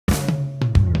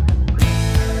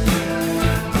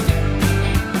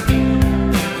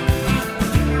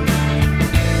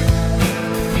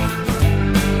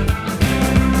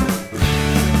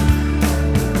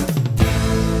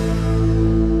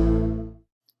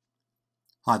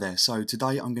Hi there, so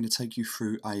today I'm going to take you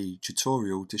through a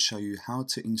tutorial to show you how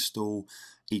to install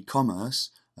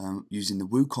e-commerce using the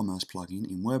WooCommerce plugin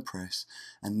in WordPress,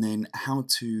 and then how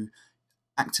to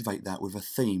activate that with a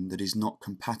theme that is not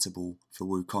compatible for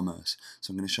WooCommerce. So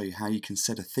I'm going to show you how you can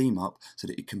set a theme up so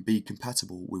that it can be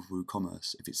compatible with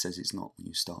WooCommerce if it says it's not when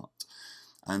you start.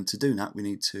 And to do that, we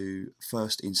need to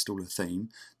first install a theme.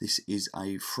 This is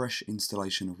a fresh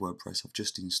installation of WordPress. I've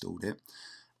just installed it.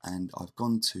 And I've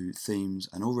gone to themes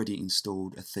and already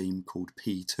installed a theme called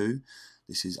P2.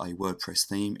 This is a WordPress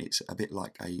theme. It's a bit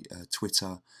like a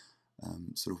Twitter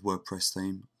sort of WordPress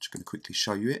theme. I'm just going to quickly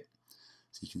show you it.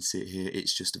 So you can see it here.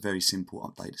 It's just a very simple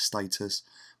update status,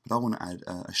 but I want to add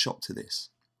a shop to this.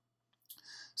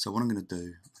 So what I'm going to do,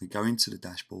 I'm going to go into the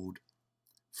dashboard.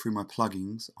 Through my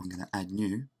plugins, I'm going to add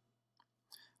new.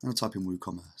 I'm going to type in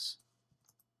WooCommerce.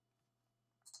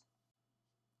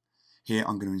 Here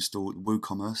I'm going to install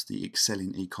WooCommerce, the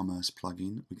excelling e-commerce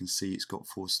plugin. We can see it's got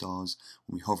 4 stars.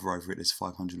 When we hover over it, there's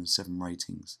 507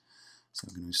 ratings. So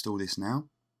I'm going to install this now.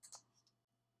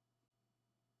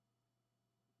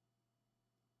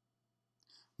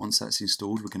 Once that's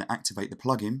installed, we're going to activate the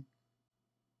plugin.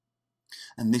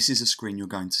 And this is a screen you're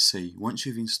going to see. Once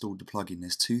you've installed the plugin,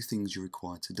 there's 2 things you're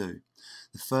required to do.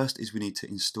 The first is we need to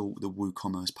install the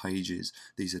WooCommerce pages.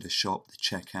 These are the shop, the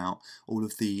checkout, all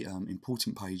of the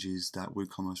important pages that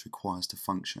WooCommerce requires to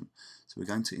function. So we're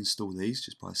going to install these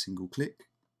just by a single click.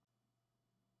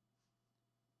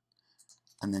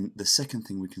 And then the second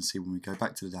thing we can see when we go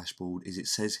back to the dashboard is it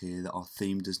says here that our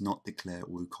theme does not declare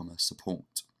WooCommerce support.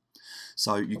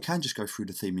 So you can just go through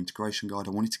the theme integration guide.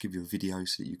 I wanted to give you a video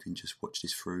so that you can just watch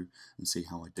this through and see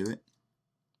how I do it.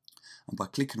 And by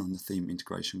clicking on the theme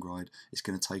integration guide, it's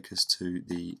going to take us to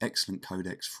the excellent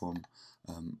codecs from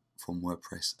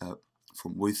WordPress,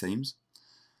 from Woo Themes.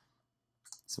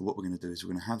 So what we're going to do is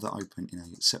we're going to have that open in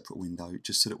a separate window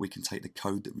just so that we can take the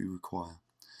code that we require.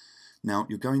 Now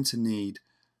you're going to need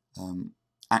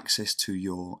access to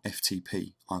your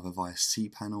FTP, either via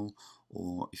cPanel,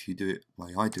 or if you do it the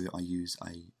way I do it, I use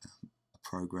a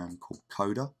program called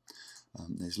Coda.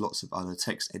 There's lots of other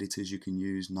text editors you can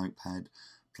use, Notepad++,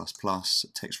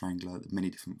 Text Wrangler, many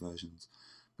different versions.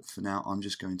 But for now, I'm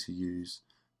just going to use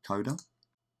Coda.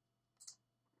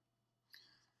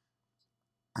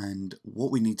 And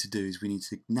what we need to do is we need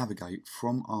to navigate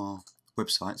from our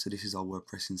website. So this is our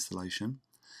WordPress installation.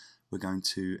 We're going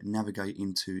to navigate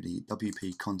into the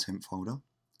WP content folder.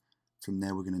 From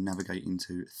there we're going to navigate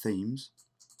into themes,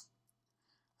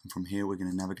 and from here we're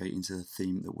going to navigate into the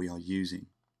theme that we are using.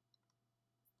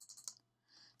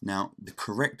 Now the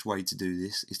correct way to do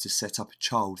this is to set up a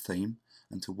child theme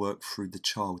and to work through the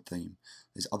child theme.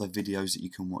 There's other videos that you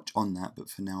can watch on that,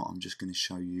 but for now I'm just going to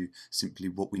show you simply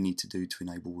what we need to do to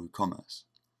enable WooCommerce.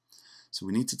 So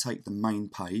we need to take the main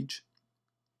page,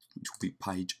 which will be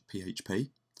page PHP,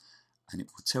 and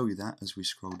it will tell you that as we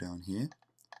scroll down here,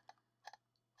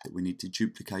 that we need to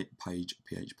duplicate page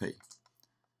PHP.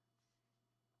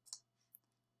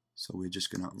 So we're just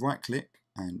going to right click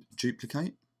and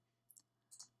duplicate,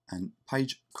 and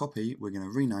page copy we're going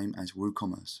to rename as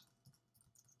woocommerce.php.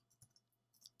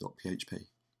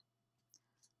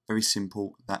 Very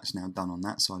simple. That's now done on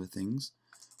that side of things.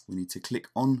 We need to click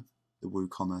on the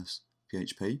WooCommerce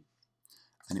PHP,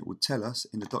 and it will tell us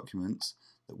in the documents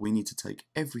that we need to take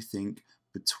everything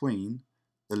between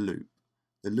the loop.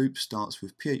 The loop starts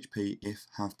with PHP if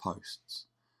have posts.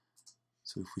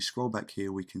 So if we scroll back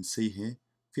here, we can see here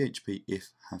PHP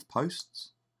if have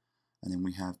posts, and then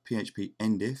we have PHP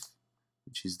end if,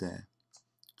 which is there.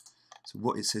 So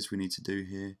what it says we need to do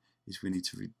here is we need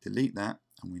to delete that,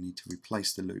 and we need to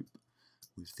replace the loop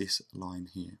with this line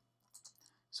here.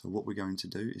 So what we're going to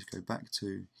do is go back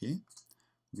to here.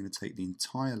 We're going to take the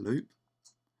entire loop,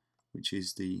 which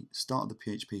is the start of the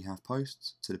PHP have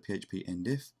posts to the PHP end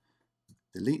if,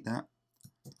 delete that,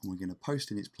 and we're going to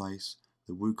post in its place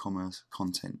the WooCommerce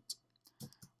content.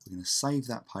 We're going to save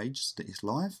that page so that it's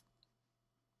live,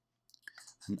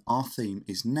 and our theme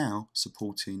is now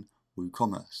supporting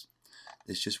WooCommerce.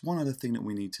 There's just one other thing that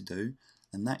we need to do,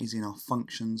 and that is in our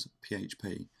functions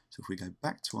PHP. So if we go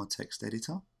back to our text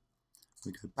editor,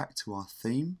 we go back to our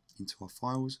theme into our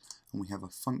files, and we have a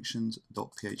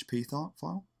functions.php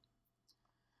file.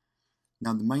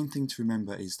 Now the main thing to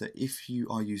remember is that if you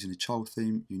are using a child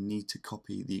theme, you need to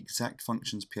copy the exact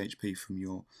functions PHP from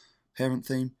your parent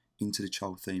theme into the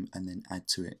child theme and then add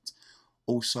to it.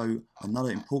 Also,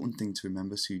 another important thing to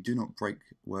remember so you do not break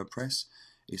WordPress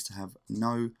is to have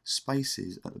no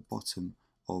spaces at the bottom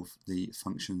of the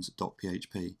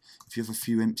functions.php. If you have a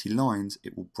few empty lines,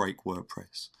 it will break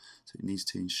WordPress. So it needs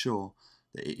to ensure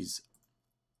that it is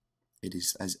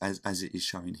as it is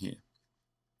showing here.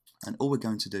 And all we're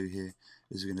going to do here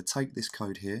is we're going to take this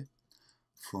code here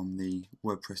from the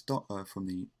from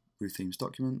the Woo Themes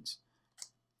documents,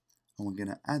 and we're going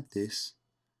to add this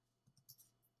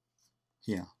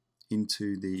here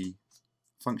into the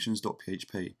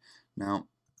functions.php. Now,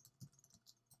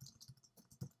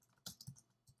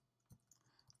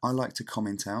 I like to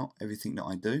comment out everything that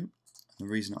I do, and the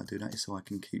reason I do that is so I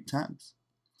can keep tabs.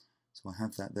 So I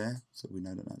have that there, so we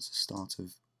know that that's the start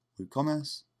of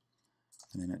WooCommerce,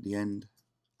 and then at the end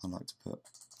I like to put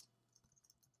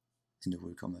end of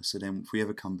WooCommerce. So then if we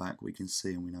ever come back, we can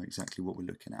see and we know exactly what we're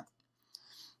looking at.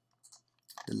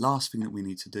 The last thing that we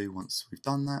need to do once we've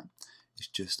done that is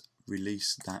just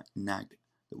release that nag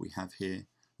that we have here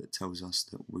that tells us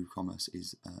that WooCommerce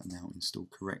is now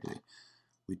installed correctly.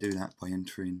 We do that by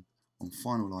entering on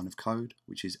final line of code,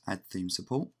 which is add theme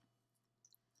support.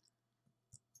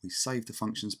 We save the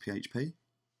functions PHP.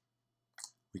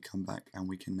 We come back and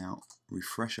we can now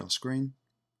refresh our screen.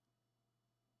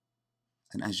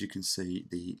 And as you can see,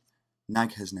 the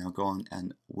nag has now gone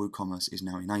and WooCommerce is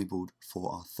now enabled for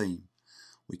our theme.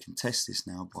 We can test this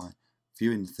now by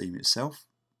viewing the theme itself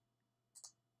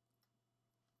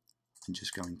and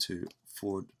just going to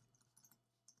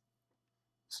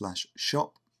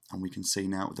 /shop, and we can see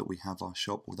now that we have our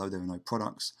shop. Although there are no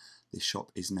products, this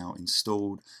shop is now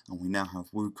installed and we now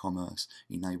have WooCommerce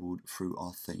enabled through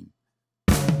our theme.